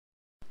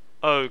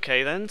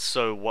Okay then,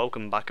 so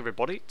welcome back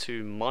everybody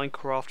to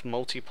Minecraft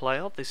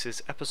Multiplayer. This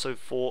is episode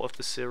 4 of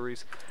the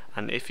series,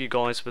 and if you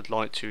guys would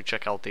like to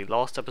check out the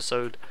last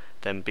episode,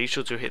 then be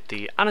sure to hit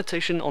the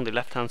annotation on the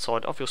left hand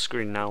side of your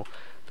screen now.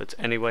 But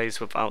anyways,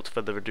 without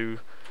further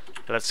ado,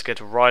 let's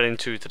get right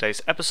into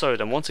today's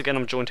episode, and once again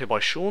I'm joined here by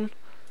Sean.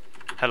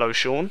 Hello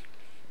Sean.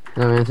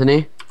 Hello,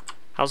 Anthony.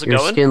 How's it Your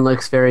going? skin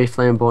looks very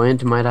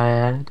flamboyant, might I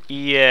add?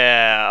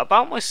 Yeah,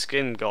 about my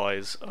skin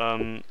guys,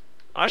 I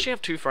actually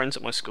have two friends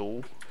at my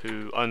school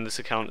who own this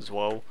account as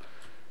well,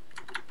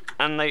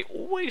 and they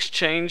always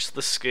change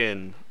the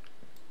skin.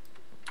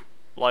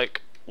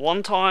 Like,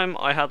 one time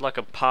I had like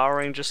a Power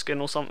Ranger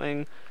skin or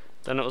something,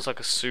 then it was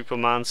like a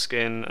Superman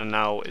skin, and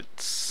now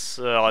it's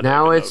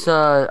Now it's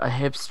a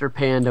hipster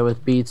panda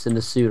with beats and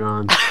a suit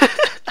on.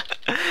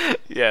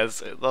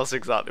 Yes, that's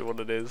exactly what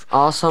it is.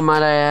 Also,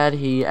 might I add,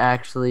 he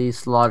actually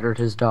slaughtered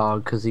his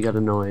dog because he got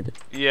annoyed.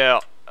 Yeah,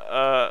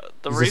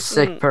 He's a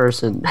sick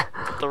person.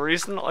 the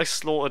reason I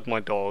slaughtered my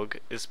dog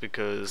is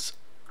because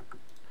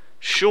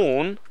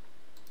Sean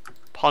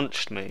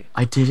punched me.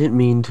 I didn't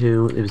mean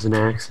to. It was an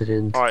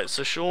accident. Alright,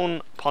 so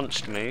Sean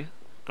punched me,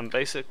 and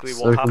basically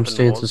what happened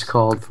Circumstances was...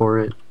 called for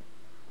it.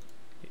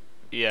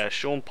 Yeah,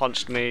 Sean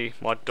punched me,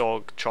 my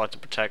dog tried to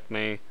protect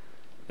me,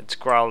 its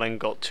growling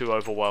got too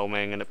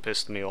overwhelming and it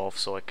pissed me off,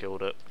 so I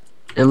killed it.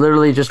 It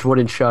literally just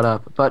wouldn't shut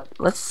up. But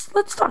let's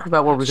talk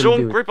about what we're gonna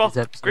do. Sean, Creeper! in this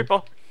episode.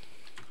 Creeper!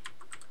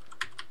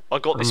 I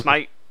got this,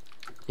 mate.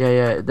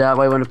 Yeah. That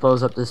way, when it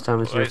blows up this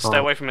time, it's your Wait, fault. stay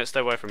away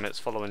from it, it's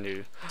following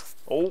you.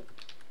 Oh!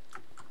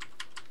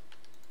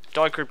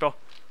 Die, Creeper!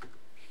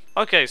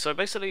 Okay, so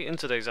basically in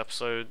today's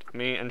episode,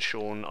 me and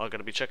Sean are going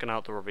to be checking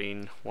out the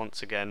ravine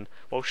once again.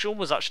 Well, Sean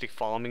was actually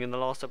farming in the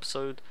last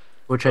episode.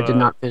 Which I did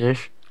not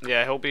finish.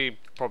 Yeah, he'll be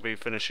probably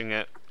finishing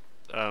it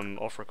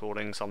off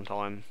recording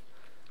sometime.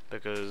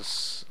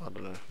 Because, I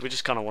don't know, we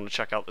just kind of want to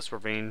check out this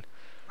ravine.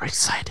 We're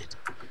excited.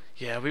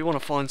 Yeah, we want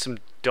to find some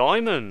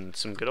diamond,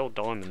 some good old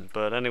diamond.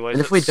 But anyways,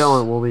 And if we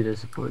don't, we'll be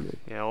disappointed.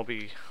 yeah, I'll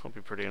be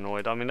pretty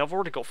annoyed. I mean, I've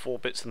already got 4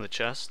 bits in the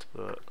chest,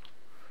 but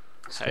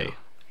hey,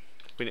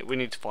 we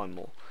need to find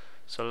more.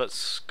 So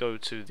let's go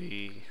to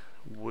the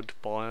wood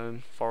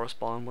biome,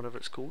 forest biome, whatever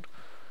it's called.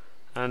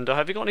 And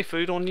have you got any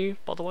food on you,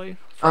 by the way,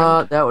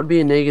 friend? That would be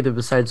a negative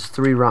besides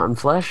 3 rotten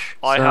flesh.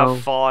 I so...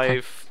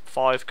 have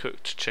five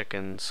cooked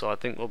chickens, so I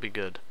think we'll be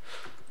good.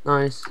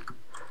 Nice.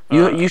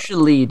 You should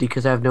lead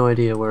because I have no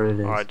idea where it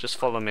is. Alright, just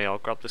follow me. I'll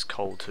grab this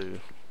coal too.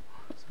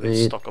 So Sweet.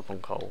 let's stock up on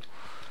coal.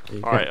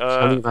 Alright,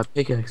 I need my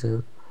pickaxe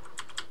out.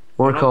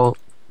 More coal.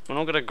 We're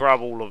not gonna grab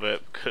all of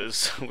it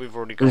because we've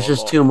already got There's a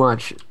just lot. too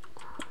much.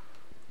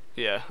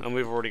 Yeah, and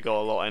we've already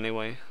got a lot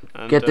anyway.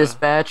 And, Get this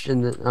batch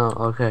and then... Oh,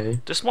 okay.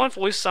 does my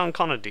voice sound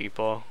kind of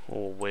deeper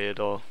or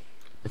weirder?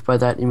 If by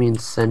that you mean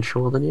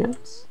sensual, then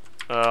yes.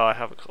 I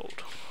have a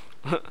cold.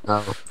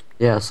 Oh.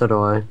 Yeah, so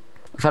do I.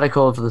 I've had a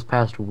cold for this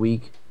past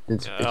week.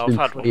 It's Yeah, I've been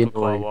had one pretty for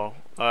quite a annoying. while.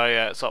 Oh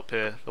yeah, it's up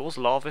here. There was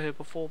lava here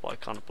before, but I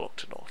kind of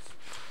blocked it off.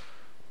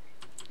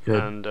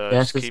 Good. And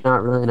Yes, it's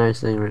not really a nice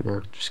thing right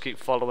now. just keep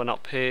following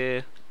up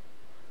here,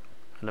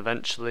 and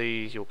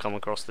eventually you'll come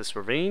across this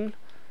ravine.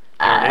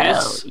 There it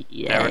is.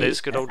 Yeah. There it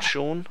is, good old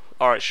Sean.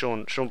 Alright,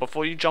 Sean,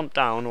 before you jump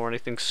down or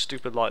anything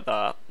stupid like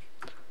that,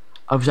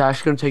 I was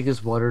actually going to take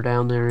this water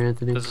down there,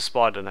 Anthony. there's a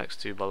spider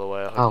next to you, by the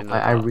way. I hope Oh, you know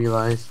I that.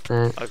 realized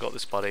that. I got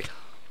this, buddy.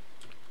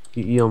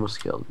 You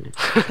almost killed me.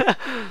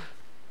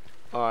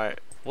 Alright,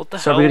 what the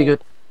So hell? we're gonna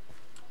go...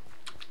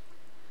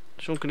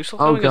 Sean, can you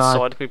stop Oh, going God.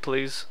 inside of me,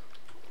 please?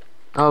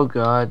 Oh,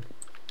 God.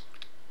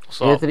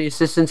 What's up? Anthony,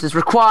 assistance is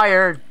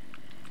required!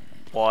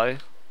 Why?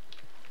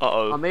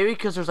 Uh-oh. Maybe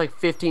because there's like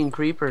 15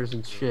 creepers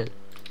and shit.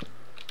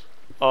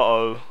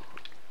 Uh-oh.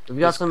 Have you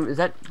got some... Is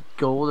that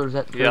gold or is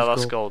that... Yeah,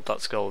 that's gold? gold,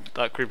 that's gold.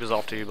 That creeper's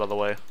after you, by the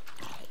way.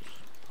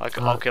 I'll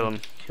kill him.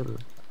 Kill him.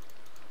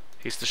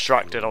 He's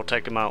distracted, I'll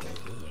take him out.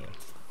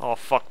 Oh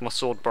fuck, my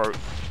sword broke.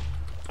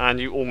 And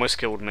you almost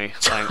killed me,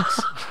 thanks.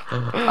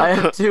 I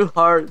have 2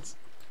 hearts.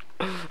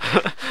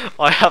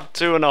 I have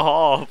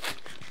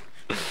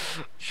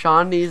 2.5.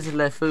 Sean needs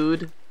le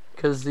food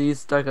because he's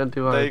stuck on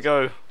 2 hearts. There you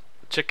go.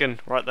 Chicken,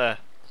 right there.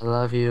 I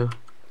love you.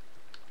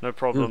 No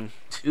problem. Ooh,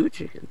 2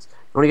 chickens. You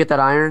want to get that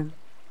iron?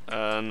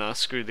 Nah,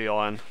 screw the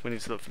iron. We need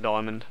to look for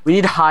diamond. We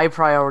need high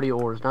priority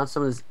ores, not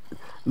some of this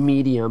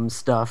medium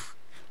stuff.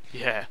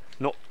 Yeah,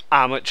 not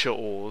amateur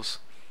ores.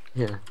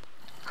 Yeah.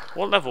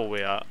 What level are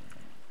we at?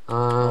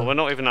 Well, we're What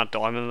not even at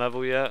diamond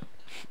level yet.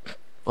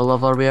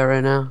 level are we at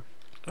right now?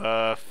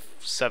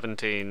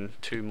 17.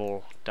 2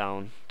 more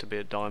down to be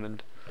at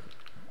diamond.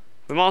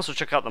 We might as well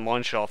check out the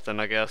mine shaft then,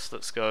 I guess.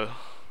 Let's go.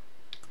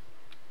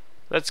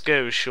 Let's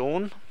go,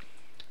 Sean.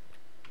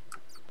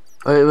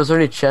 Was there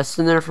any chests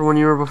in there from when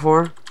you were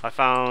before? I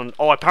found...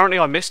 Oh, apparently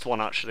I missed one,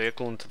 actually,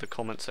 according to the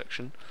comment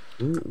section.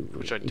 Ooh,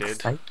 Which I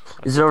did.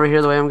 Is it over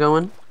here the way I'm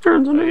going?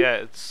 Yeah,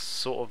 it's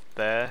sort of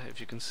there,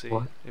 if you can see.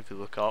 What? If you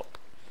look up.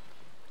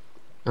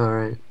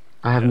 Alright.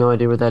 I have no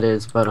idea what that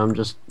is, but I'm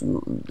just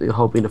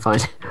hoping to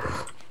find it.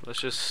 Let's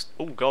just...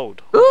 Oh,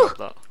 gold. Ooh! Love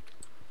that.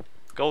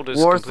 Gold is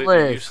completely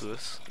Worthless.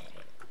 useless.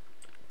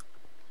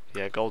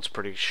 Yeah, gold's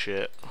pretty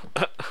shit.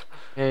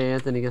 Hey,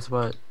 Anthony, guess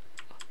what?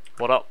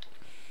 What up?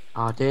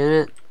 Aw, damn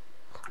it.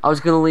 I was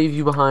gonna leave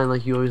you behind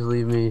like you always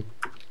leave me.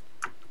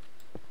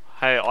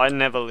 Hey, I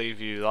never leave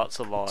you. That's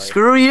a lie.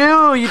 Screw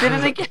you! You did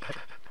it again!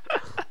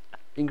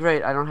 And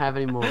great, I don't have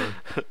any more.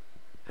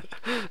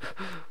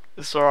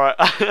 It's alright.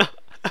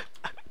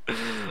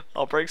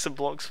 I'll break some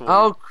blocks for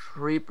Oh, you.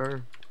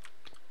 creeper.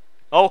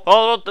 Oh,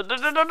 no,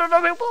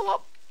 blow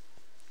up.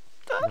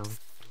 No.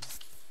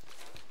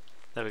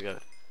 There we go.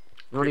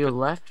 You wanna go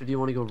left or do you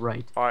wanna go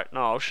right? Alright,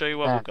 no, I'll show you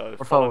where Back, we'll go.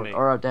 or Follow forward, me.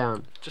 or up,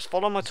 down. Just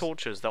follow my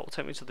torches. That will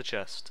take me to the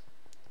chest.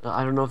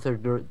 I don't know if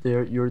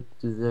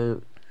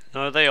the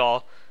No, they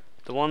are.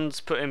 The ones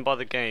put in by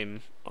the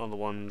game are the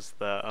ones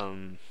that are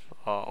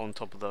on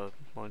top of the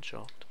mine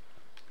shaft.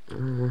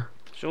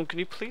 Sean, can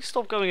you please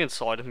stop going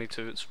inside of me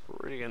too? It's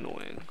really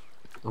annoying.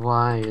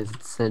 why is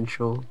it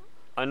essential?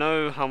 I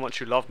know how much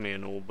you love me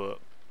and all, but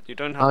you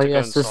don't have Oh to go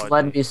yes, inside this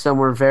led me. me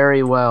somewhere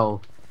very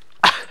well.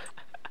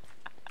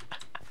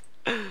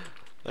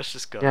 Let's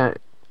just go. Yeah,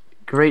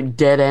 great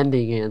dead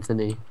ending,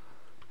 Anthony.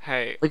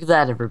 Hey. Look at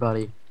that,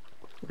 everybody.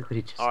 Look what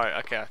he just. Alright,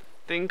 okay. I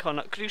think I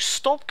know. Could you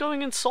stop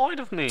going inside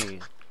of me?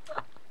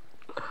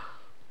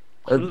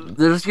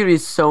 There's gonna be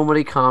so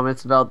many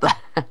comments about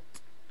that.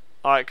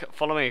 Alright,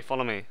 follow me,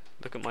 follow me.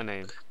 Look at my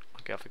name.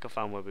 Okay, I think I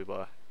found where we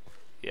were.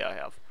 Yeah, I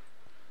have.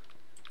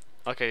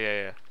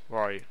 Okay, yeah.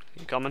 Where are you?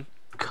 You coming?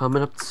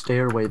 Coming up the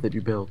stairway that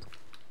you built.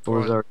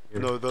 What was Alright. our?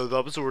 No,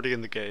 that was already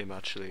in the game,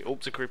 actually.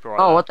 Oops, a creeper right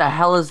Oh, there. what the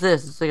hell is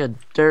this? It's like a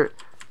dirt.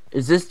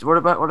 Is this? What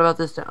about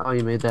this? Oh,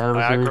 you made that. I'm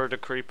I assuming. aggroed a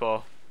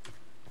creeper.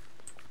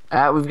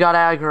 We've got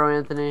aggro,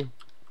 Anthony.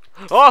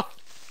 Oh!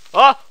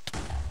 Ah!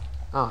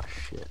 Oh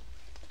shit.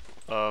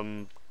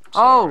 Sorry.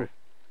 Oh!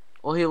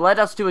 Well, he led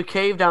us to a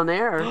cave down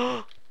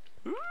there.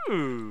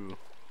 Ooh.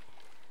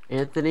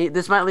 Anthony,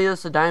 this might lead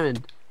us to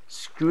diamond.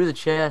 Screw the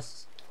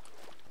chest.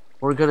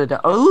 We're gonna die.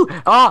 Oh!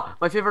 Ah!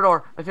 My favorite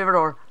ore. My favorite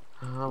ore.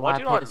 Why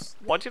do Lapis.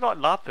 you like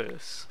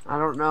lapis? I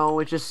don't know.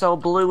 It's just so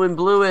blue and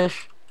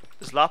bluish.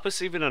 Is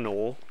lapis even an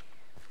ore?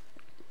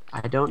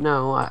 I don't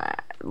know.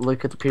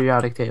 Look at the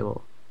periodic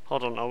table.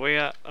 Hold on, are we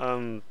at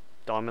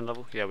diamond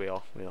level? Yeah, we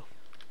are. We are.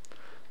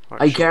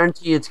 Right, I sure.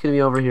 guarantee it's gonna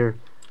be over here.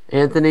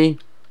 Anthony,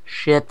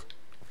 shit.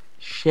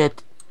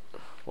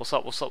 What's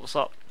up? What's up? What's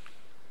up?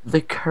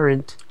 The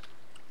current.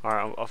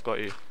 Alright, I've got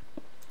you.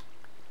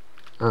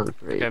 Oh,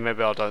 great. Okay,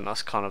 maybe I don't.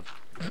 That's kind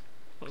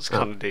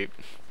of deep.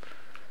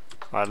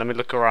 Alright, let me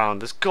look around.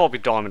 There's gotta be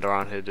diamond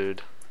around here,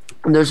 dude.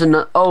 And there's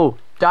another. Oh,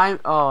 diamond.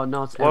 Oh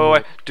no, it's emerald.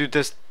 Wait, dude.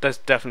 There's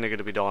definitely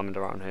gonna be diamond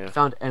around here. I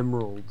found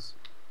emeralds.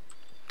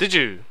 Did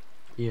you?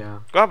 Yeah,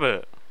 Grab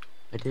it.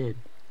 I did.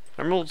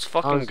 Emerald's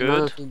Oh, fucking there's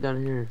another good. thing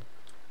down here.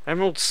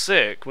 Emerald's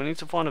sick. We need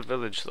to find a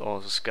village. Oh,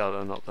 there's a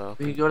skeleton up there.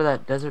 We could go to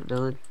that desert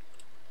village.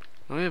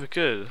 Oh yeah, we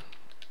could.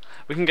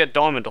 We can get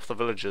diamond off the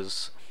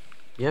villagers.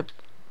 Yep.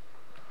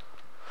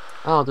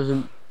 Oh, there's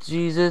a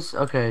Jesus.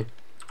 Okay.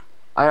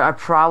 I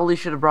probably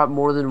should have brought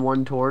more than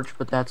one torch,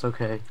 but that's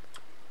okay.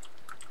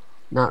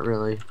 Not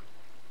really.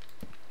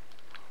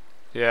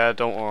 Yeah,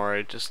 don't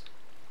worry.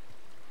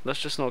 Let's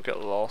just not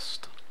get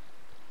lost.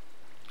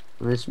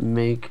 Let's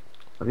make.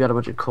 I've got a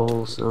bunch of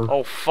coal, so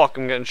Oh fuck!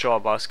 I'm getting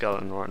shot by a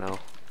skeleton right now.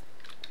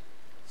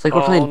 it's like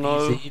we're playing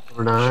no. DayZ, but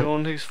we're not.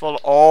 Sean, he's follow.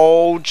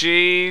 Oh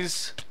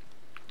jeez.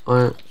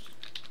 What?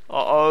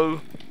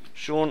 Uh-oh.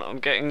 Sean, I'm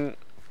getting...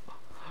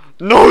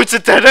 No, it's a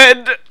dead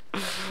end!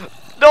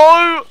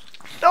 No!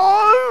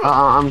 No!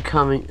 I'm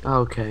coming.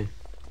 Okay.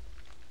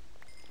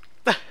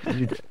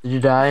 Did you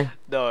die?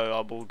 No,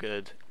 I'm all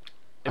good.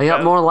 I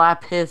got more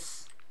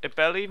lapis. It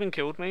barely even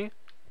killed me.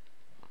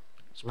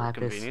 It's pretty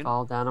Lapis convenient.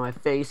 all down on my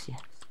face.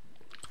 Yes.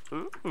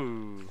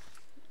 Ooh.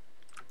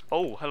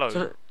 Oh, hello.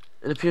 So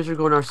it appears we're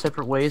going our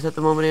separate ways at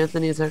the moment,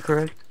 Anthony. Is that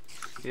correct?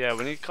 Yeah,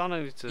 we kind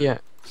of need to Yeah.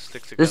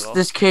 stick together.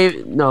 This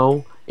cave.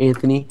 No,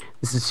 Anthony.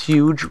 This is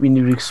huge. We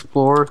need to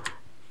explore.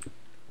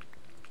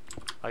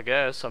 I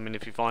guess. I mean,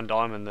 if you find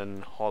diamond,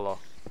 then holla.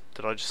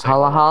 Did I just say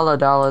Holla holla,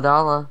 dollar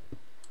dollar.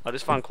 I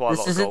just found quite a lot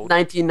This of isn't gold.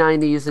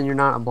 1990s, and you're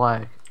not a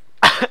black.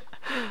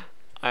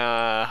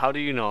 How do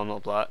you know I'm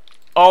not black?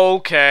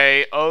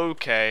 Okay. Are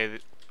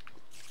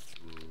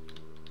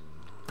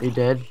you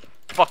dead?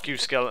 Fuck you,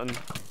 skeleton.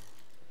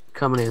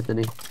 Coming,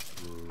 Anthony.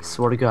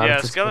 Swear to God. Yeah,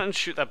 if this skeletons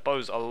shoot their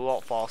bows a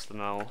lot faster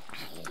now.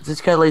 if this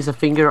guy lays a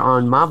finger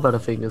on my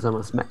butterfingers, I'm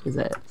gonna smack his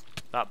ass.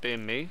 That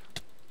being me.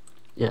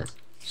 Yes.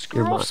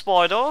 Screw mine. off,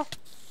 spider!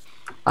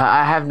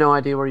 I have no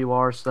idea where you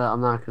are, so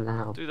I'm not gonna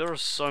help. Dude, there are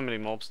so many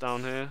mobs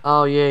down here.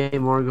 Oh yay,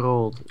 more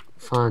gold.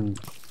 Fun.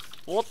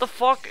 What the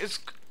fuck is...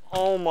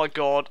 Oh my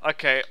god.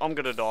 Okay, I'm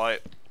gonna die.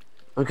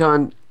 I'm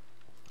coming.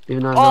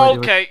 Even though I have Oh, no idea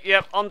okay,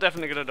 yep, I'm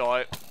definitely gonna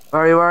die.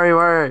 Where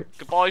are you?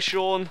 Goodbye,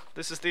 Sean.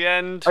 This is the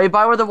end. Are you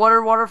by where the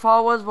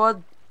waterfall was? What?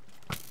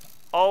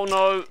 Oh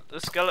no, the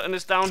skeleton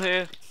is down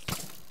here.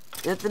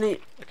 Anthony,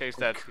 Okay, he's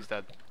dead. He's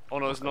dead. Oh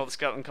no, there's another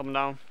skeleton coming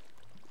down.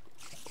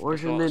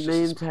 where's your Oh, it's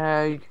name just-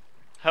 tag?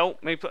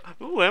 Help me put...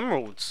 Ooh,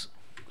 emeralds.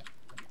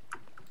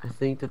 I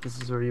think that this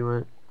is where you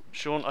went.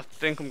 Sean, I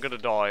think I'm gonna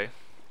die.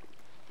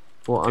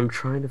 Well, I'm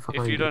trying to find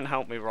If you it. don't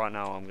help me right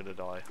now, I'm gonna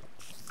die.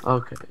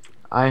 Okay.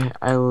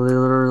 I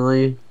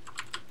literally.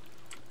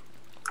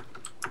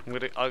 I'm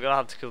gonna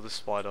have to kill this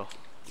spider.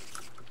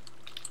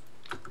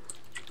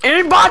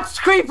 Inbox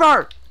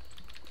creeper!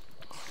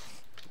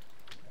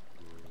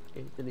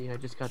 Anthony, I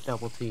just got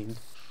double teamed.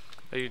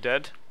 Are you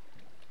dead?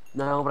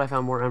 No, but I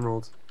found more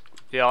emeralds.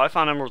 Yeah, I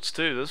found emeralds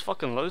too. There's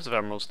fucking loads of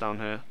emeralds down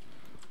here.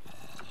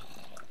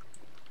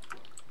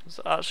 There's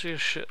actually a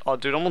shit. Oh,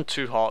 dude, I'm on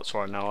 2 hearts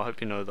right now. I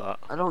hope you know that.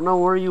 I don't know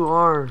where you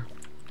are.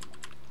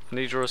 I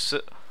need your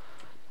assist.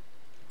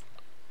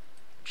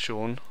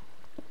 Sean?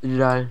 Did you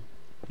die?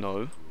 No.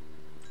 Did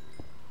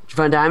you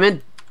find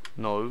diamond?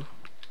 No.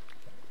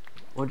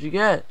 What'd you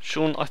get?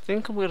 Sean, I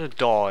think I'm gonna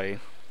die.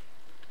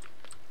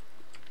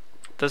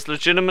 There's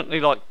legitimately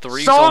like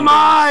 3 So zombies. am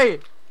I!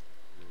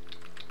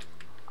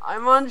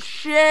 I'm on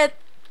shit!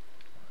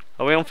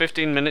 Are we on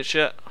 15 minutes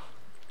yet?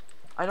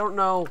 I don't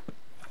know.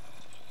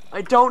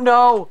 I don't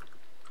know!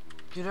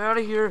 Get out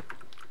of here.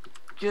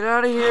 Get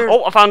out of here.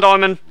 Oh, I found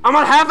diamond. I'm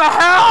on half a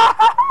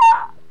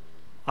health!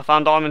 I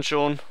found diamond,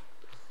 Sean.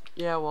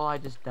 Yeah, well, I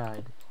just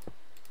died.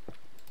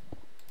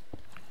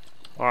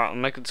 Alright,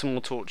 I'm making some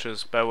more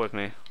torches. Bear with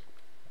me.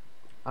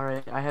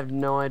 Alright, I have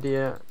no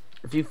idea.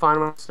 If you find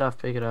my stuff,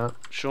 pick it up.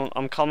 Sean,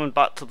 I'm coming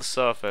back to the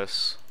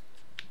surface.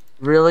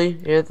 Really,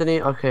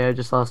 Anthony? Okay, I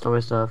just lost all my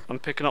stuff. I'm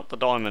picking up the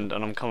diamond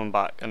and I'm coming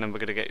back, and then we're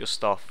gonna get your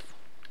stuff.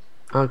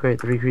 Oh,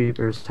 great, 3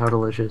 creepers. How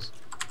delicious.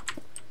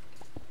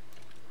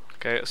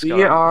 Okay, let's go.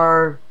 We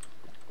are,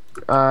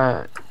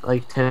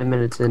 like 10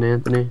 minutes in,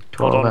 Anthony.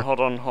 12.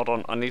 Hold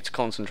on. I need to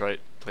concentrate,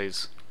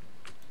 please.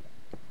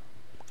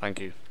 Thank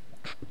you.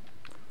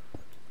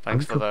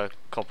 Thanks for the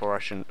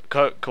cooperation.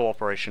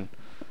 Cooperation.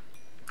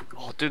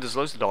 Oh, dude, there's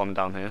loads of diamond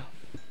down here.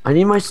 I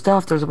need my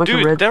stuff. There's a bunch of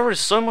Dude, red. there is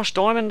so much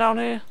diamond down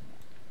here.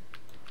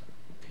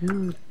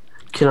 Dude.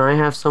 Can I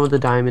have some of the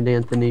diamond,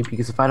 Anthony?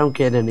 Because if I don't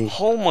get any...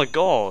 Oh my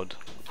god.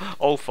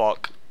 Oh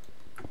fuck.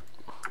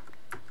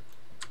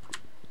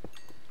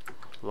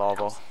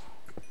 Lava.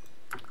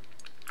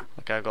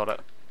 Okay, I got it.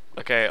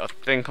 Okay, I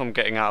think I'm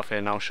getting out of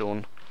here now,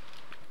 Sean.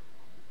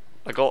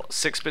 I got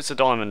 6 bits of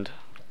diamond.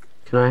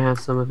 Can I have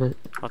some of it?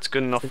 That's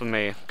good enough for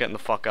me. Getting the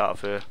fuck out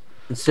of here.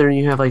 Considering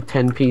you have like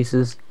 10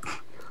 pieces.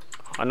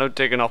 I know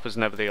digging up is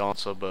never the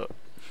answer, but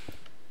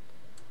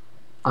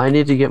I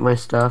need to get my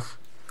stuff.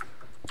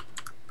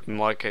 in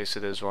my case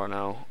it is right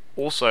now.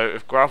 Also,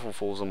 if gravel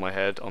falls on my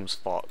head, I'm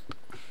fucked.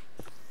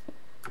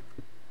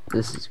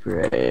 This is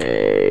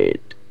great.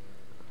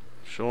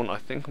 Sean, I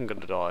think I'm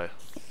gonna die.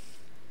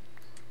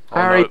 Oh,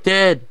 I already no.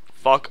 did.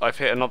 Fuck, I've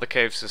hit another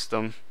cave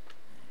system.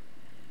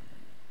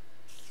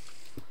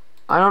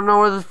 I don't know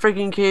where the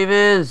freaking cave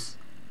is.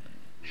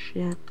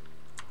 Shit.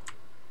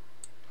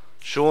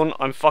 Sean,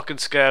 I'm fucking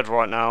scared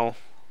right now.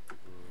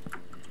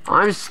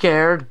 I'm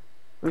scared.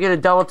 I'm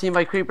getting double teamed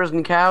by creepers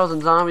and cows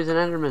and zombies and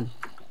endermen.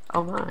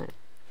 Oh my.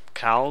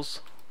 Cows?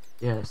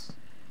 Yes.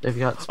 They've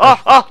got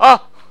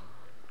Ah!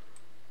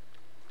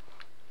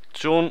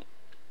 Sean,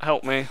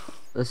 help me.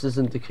 This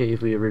isn't the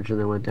cave we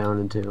originally went down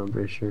into, I'm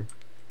pretty sure.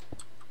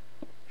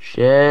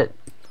 Shit.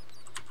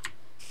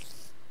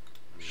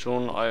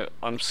 Sean,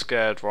 I'm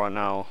scared right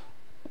now.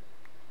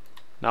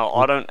 Now,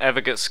 I don't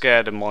ever get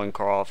scared in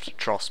Minecraft,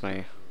 trust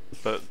me.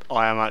 But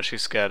I am actually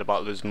scared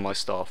about losing my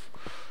stuff.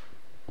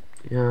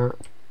 Yeah.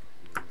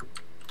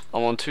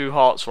 I'm on 2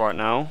 hearts right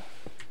now.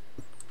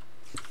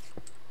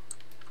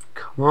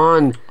 Come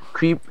on.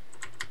 Creep.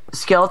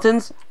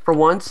 Skeletons, for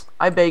once,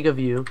 I beg of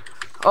you.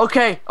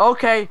 Okay,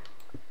 okay.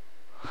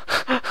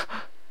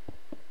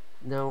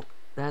 No,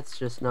 that's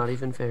just not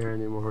even fair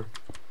anymore.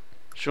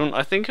 Sean,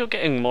 I think you're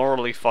getting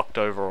morally fucked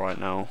over right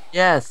now.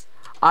 Yes.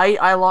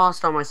 I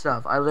lost all my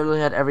stuff. I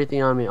literally had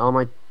everything on me, all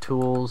my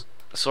tools.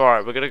 It's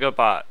alright, we're gonna go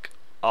back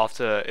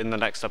in the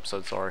next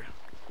episode, sorry.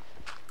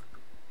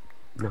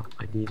 No,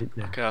 I need it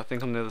now. Okay, I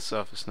think I'm near the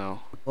surface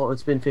now. Well,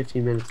 it's been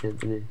 15 minutes,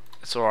 Anthony.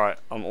 It's alright,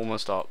 I'm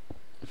almost up.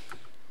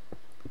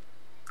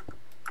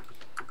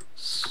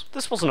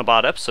 This wasn't a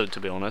bad episode, to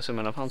be honest. I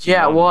mean, I found some Yeah,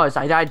 it diamond. was.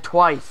 I died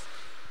twice.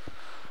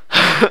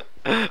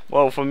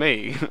 Well, for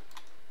me.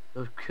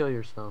 Go kill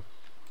yourself.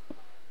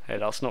 Hey,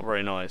 that's not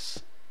very nice.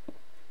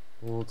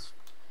 Well, it's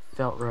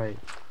felt right.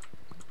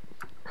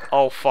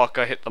 Oh fuck,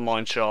 I hit the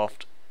mine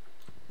shaft.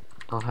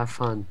 I'll have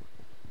fun.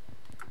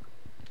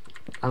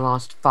 I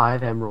lost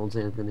 5 emeralds,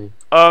 Anthony.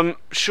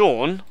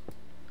 Sean,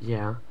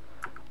 Yeah.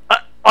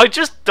 I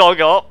just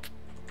dug up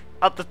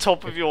at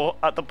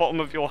the bottom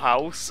of your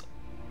house.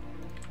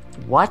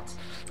 What?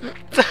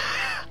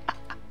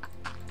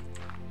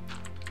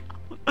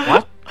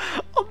 What?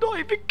 I'm not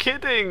even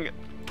kidding.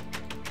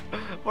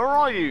 Where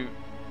are you?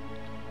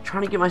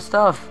 Trying to get my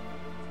stuff.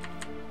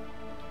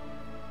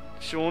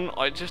 Sean,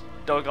 I just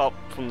dug up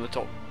from the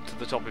top to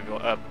the top of your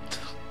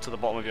to the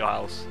bottom of your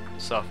house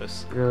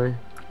surface. Really?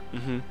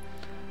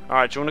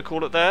 Alright, do you want to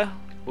call it there?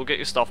 We'll get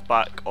your stuff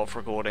back off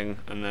recording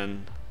and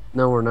then.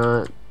 No, we're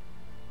not.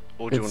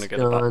 Or do you want It's to get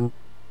it gone.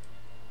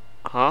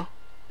 back? Huh?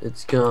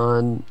 It's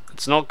gone.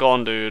 It's not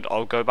gone, dude.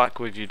 I'll go back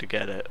with you to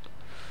get it.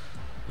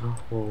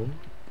 Oh.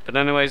 But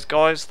anyways,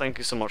 guys, thank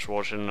you so much for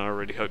watching, and I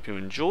really hope you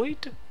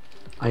enjoyed.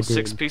 I did.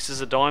 6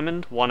 pieces of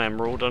diamond, 1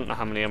 emerald. I don't know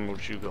how many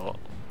emeralds you got.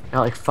 I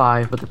got like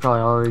 5, but they're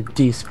probably already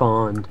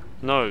despawned.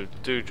 No,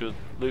 dude, your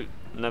loot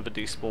never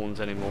despawns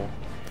anymore.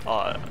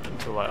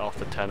 Until like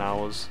after 10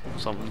 hours or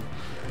something.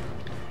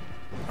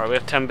 Alright, we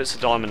have 10 bits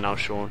of diamond now,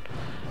 Sean.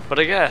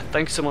 But yeah,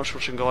 thank you so much for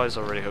watching, guys.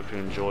 I really hope you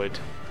enjoyed.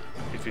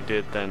 If you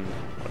did, then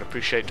I'd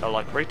appreciate a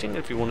like rating.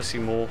 If you want to see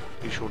more,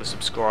 be sure to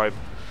subscribe.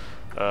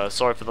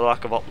 Sorry for the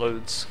lack of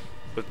uploads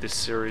with this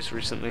series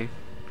recently.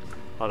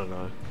 I don't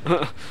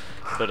know.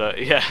 But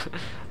yeah,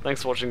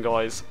 thanks for watching,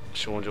 guys.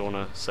 Sean, do you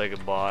want to say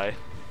goodbye?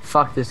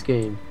 Fuck this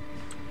game.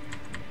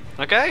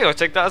 Okay, I'll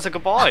take that as a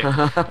goodbye.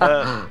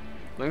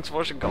 Thanks for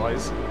watching,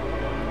 guys.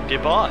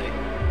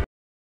 Goodbye.